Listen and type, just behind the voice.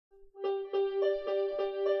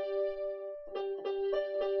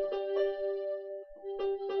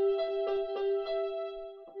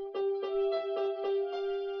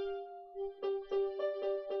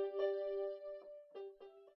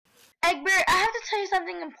Eggbert, I have to tell you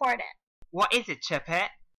something important. What is it, Chipette?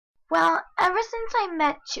 Well, ever since I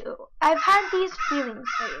met you, I've had these feelings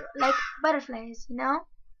for you, like butterflies, you know?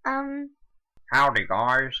 Howdy,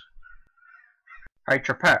 guys. Hey,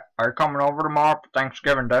 Chipette, are you coming over tomorrow for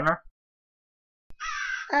Thanksgiving dinner?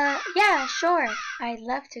 Yeah, sure. I'd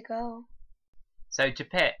love to go. So,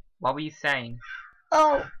 Chipette, what were you saying?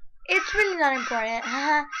 Oh, it's really not important.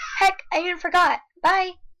 Heck, I even forgot.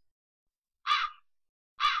 Bye.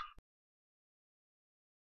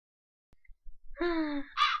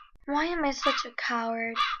 Why am I such a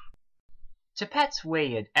coward? Chipette's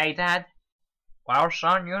weird, eh, Dad? Well,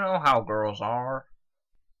 son, you know how girls are.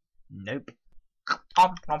 Nope.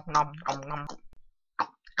 Oh, that's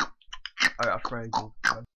very good.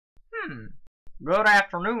 Good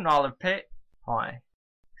afternoon, Olive Pit. Hi.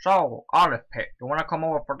 So, Olive Pit, you wanna come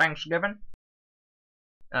over for Thanksgiving?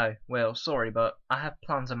 Oh, well, sorry, but I have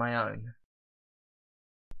plans of my own.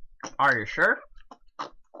 Are you sure?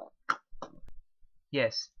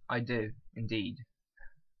 Yes, I do, indeed.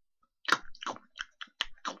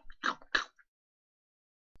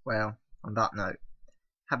 Well, on that note,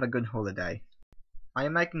 have a good holiday. Are you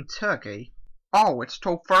making turkey? Oh, it's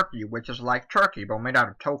tofurkey, which is like turkey but made out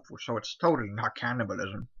of tofu, so it's totally not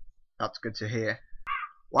cannibalism. That's good to hear.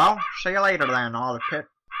 Well, see you later then, Olive Pit.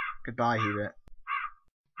 Goodbye, Hubert.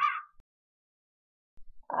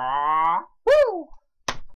 Woo!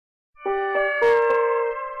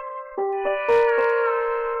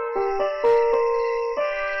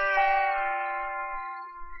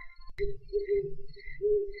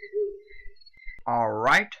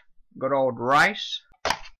 Alright, good old rice.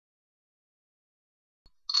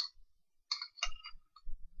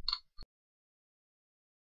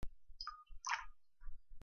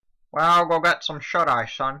 Well, go get some shut-eye,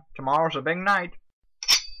 son. Tomorrow's a big night.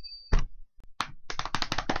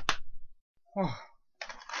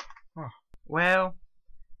 Well,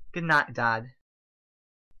 good night, Dad.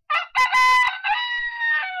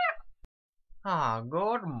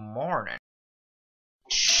 Good morning.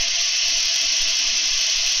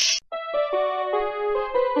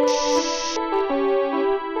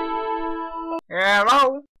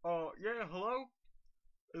 Hello? Yeah, hello?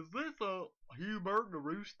 Is this, Hubert the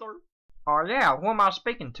Rooster? Oh, yeah, who am I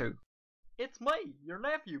speaking to? It's me, your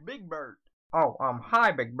nephew, Eggbert. Oh,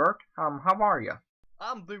 hi, Big Bert. How are you?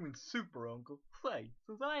 I'm doing super, Uncle. Say,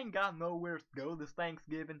 since I ain't got nowhere to go this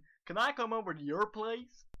Thanksgiving, can I come over to your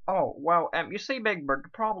place? Oh, well, you see, Big Bert, the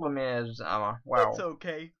problem is, well... It's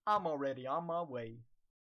okay. I'm already on my way.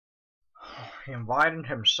 He invited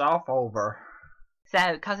himself over.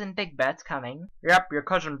 So, Cousin Big Bert's coming? Yep, your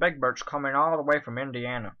cousin Big Bert's coming all the way from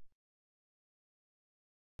Indiana.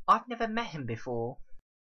 I've never met him before.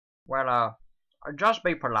 Well, just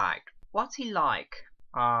be polite. What's he like?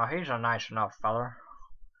 He's a nice enough feller.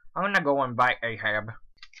 I'm gonna go invite Ahab.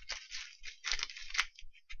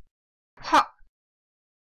 Ha!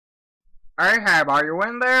 Ahab, are you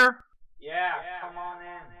in there? Yeah, come on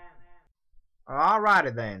in.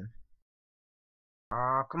 Alrighty then.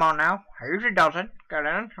 Come on now. Easy does it. Get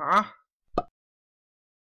in, huh?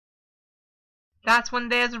 That's when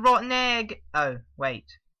there's a rotten egg. Oh, wait.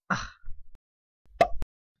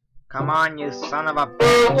 Come on, you son of a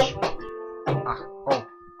bitch. Oh,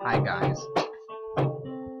 hi guys.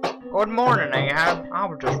 Good morning, Ahab. I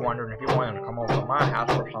was just wondering if you wanted to come over to my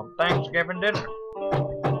house for some Thanksgiving dinner.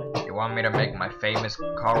 You want me to make my famous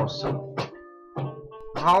coral soup?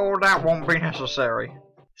 Oh, that won't be necessary.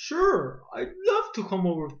 Sure, I'd love to come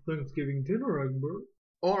over for Thanksgiving dinner, Eggbert.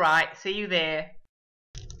 Alright, see you there.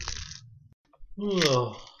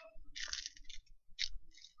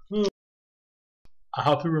 I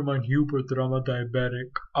have to remind Hubert that I'm a diabetic.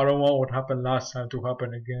 I don't want what happened last time to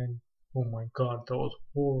happen again. Oh my god, that was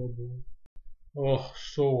horrible. Oh,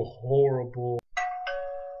 so horrible.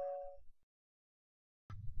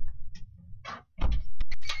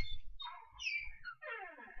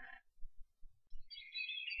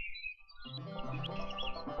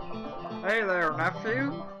 Hey there,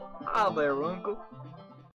 nephew. Hi there, Uncle.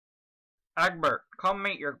 Eggbert, come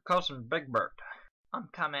meet your cousin Big Bert. I'm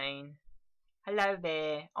coming. Hello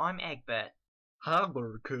there, I'm Eggbert. Hi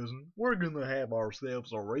there, cousin. We're gonna have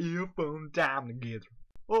ourselves a real fun time together.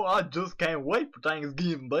 Oh, I just can't wait for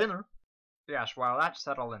Thanksgiving dinner. Yes, well, let's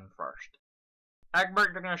settle in first.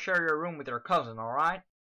 Eggbert, you're gonna share your room with your cousin, alright?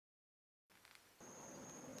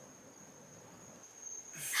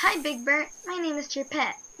 Hi, Big Bert. My name is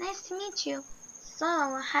Chipette. Nice to meet you.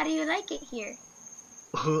 So, how do you like it here?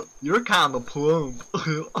 You're kinda plump.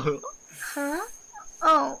 Huh?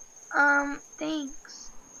 Oh, thanks.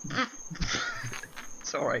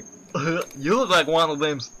 Sorry. You look like one of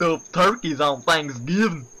them stuffed turkeys on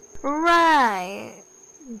Thanksgiving. Right.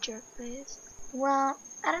 Jerk face. Well,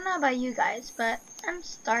 I don't know about you guys, but I'm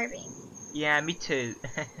starving. Yeah, me too.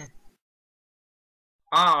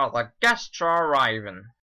 Ah, the guests are arriving.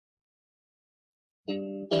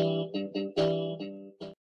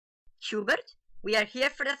 Hubert, we are here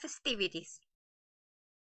for the festivities.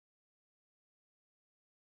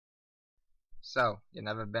 So, you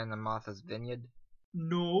never been to Martha's Vineyard?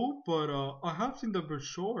 No, but I have seen the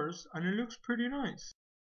brochures and it looks pretty nice.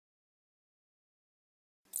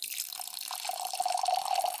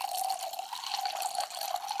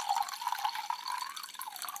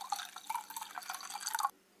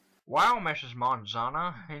 Wow, Mrs.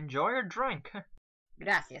 Manzana, enjoy your drink.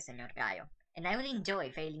 Gracias, Señor Gallo, and I will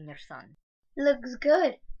enjoy failing your son. Looks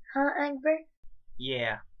good, huh, Eggbert?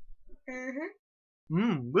 Yeah.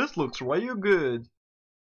 This looks real good.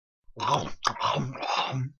 Ugh,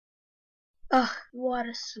 what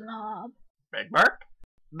a slob. Eggbert?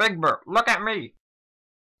 Eggbert, look at me.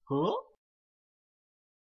 Huh?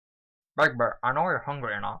 Eggbert, I know you're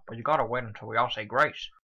hungry enough, but you gotta wait until we all say grace.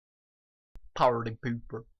 Party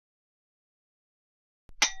pooper.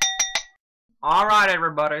 Alright,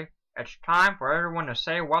 everybody. It's time for everyone to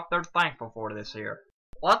say what they're thankful for this year.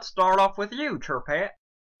 Let's start off with you, Chirpet.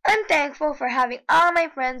 I'm thankful for having all my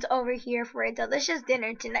friends over here for a delicious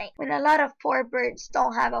dinner tonight when a lot of poor birds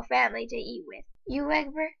don't have a family to eat with. You,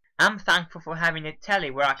 Eggbert? I'm thankful for having a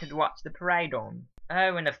telly where I could watch the parade on.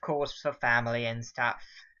 Oh, and of course for family and stuff.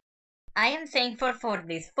 I am thankful for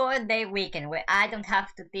this 4-day weekend where I don't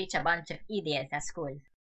have to teach a bunch of idiots at school.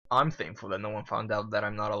 I'm thankful that no one found out that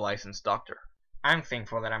I'm not a licensed doctor. I'm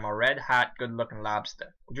thankful that I'm a red-hot, good-looking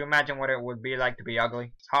lobster. Would you imagine what it would be like to be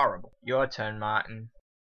ugly? It's horrible. Your turn, Martin.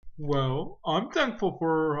 Well, I'm thankful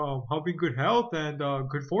for having good health and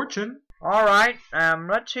good fortune. Alright,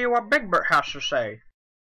 let's hear what Eggbert has to say.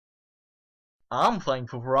 I'm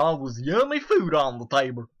thankful for all this yummy food on the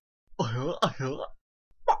table.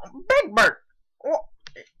 Eggbert!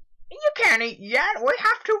 You can't eat yet. We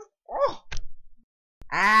have to... Oh.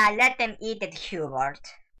 Ah, let them eat it, Hubert.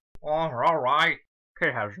 Oh, alright.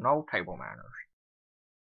 Kid has no table manners.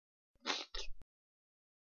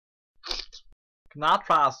 Can I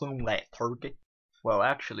try some of that turkey? Well,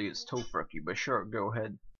 actually, it's tofurkey, but sure, go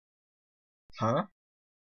ahead. Huh?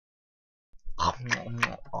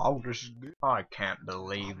 Oh, this is good. I can't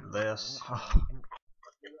believe this.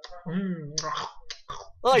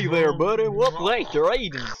 Hey there, buddy. What's that you're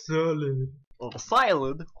eating? Salad. A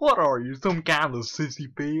salad? What are you, some kind of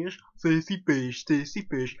sissy fish? Sissy fish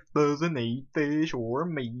doesn't eat fish or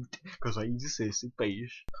meat, 'cause he's a sissy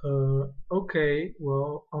fish. Okay,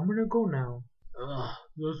 well, I'm gonna go now. Ugh,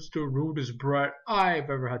 that's the rudest brat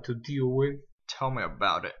I've ever had to deal with. Tell me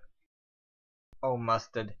about it. Oh,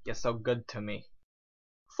 Mustard, you're so good to me.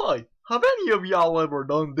 Say, have any of y'all ever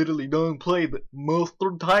done play the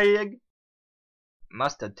mustard tag?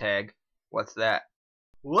 Mustard tag? What's that?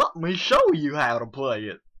 Let me show you how to play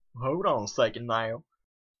it. Hold on a second now.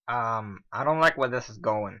 I don't like where this is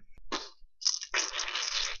going.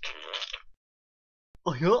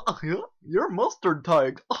 You're mustard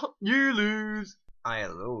tagged. You lose. I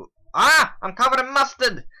lose. Ah! I'm covered in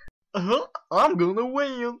mustard! I'm gonna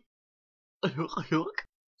win.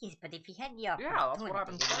 Yes, but if he had the opportunity... Yeah, that's what I've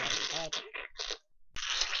been saying.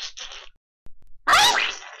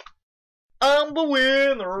 I'm the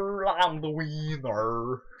winner. I'm the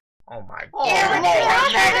winner. Oh my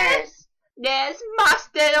God. There's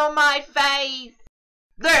mustard on my face!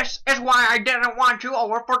 This is why I didn't want you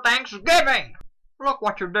over for Thanksgiving! Look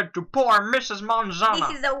what you did to poor Mrs. Manzana!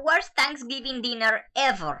 This is the worst Thanksgiving dinner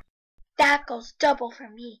ever. That goes double for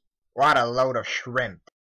me. What a load of shrimp.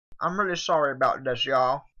 I'm really sorry about this,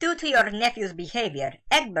 y'all. Due to your nephew's behavior,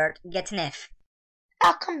 Eggbert gets Neff.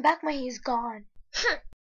 I'll come back when he's gone.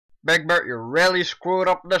 Eggbert, you really screwed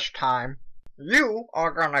up this time. You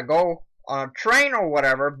are gonna go on a train or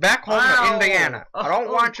whatever back home to Indiana. I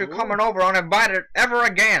don't want you coming over uninvited ever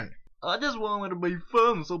again. I just wanted to be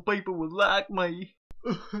fun so people would like me.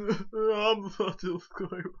 I'm such a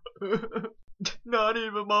screw. Not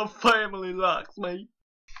even my family likes me.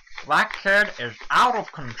 That kid is out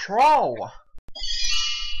of control.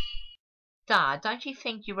 Dad, don't you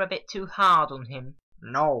think you're a bit too hard on him?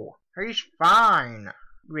 No, he's fine.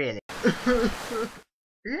 Really?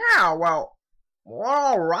 Yeah, well,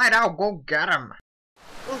 alright, I'll go get him.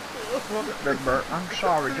 Eggbert, I'm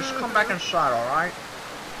sorry, just come back inside, alright?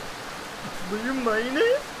 Do you mean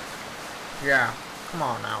it? Yeah, come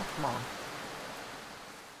on now, come on.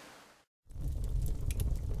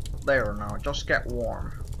 There now, just get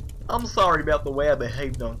warm. I'm sorry about the way I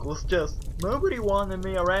behaved, Uncle. It's just, nobody wanted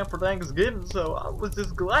me around for Thanksgiving, so I was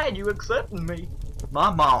just glad you accepted me. My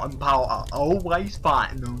mom and pa are always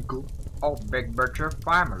fighting, Uncle. Oh, Big Bert, your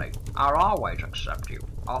family. I'll always accept you.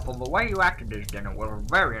 Although the way you acted this dinner was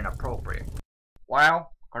very inappropriate.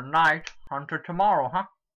 Well, good night. Until tomorrow, huh?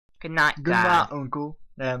 Good night, Good Dad. night, Uncle.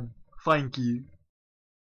 Thank you.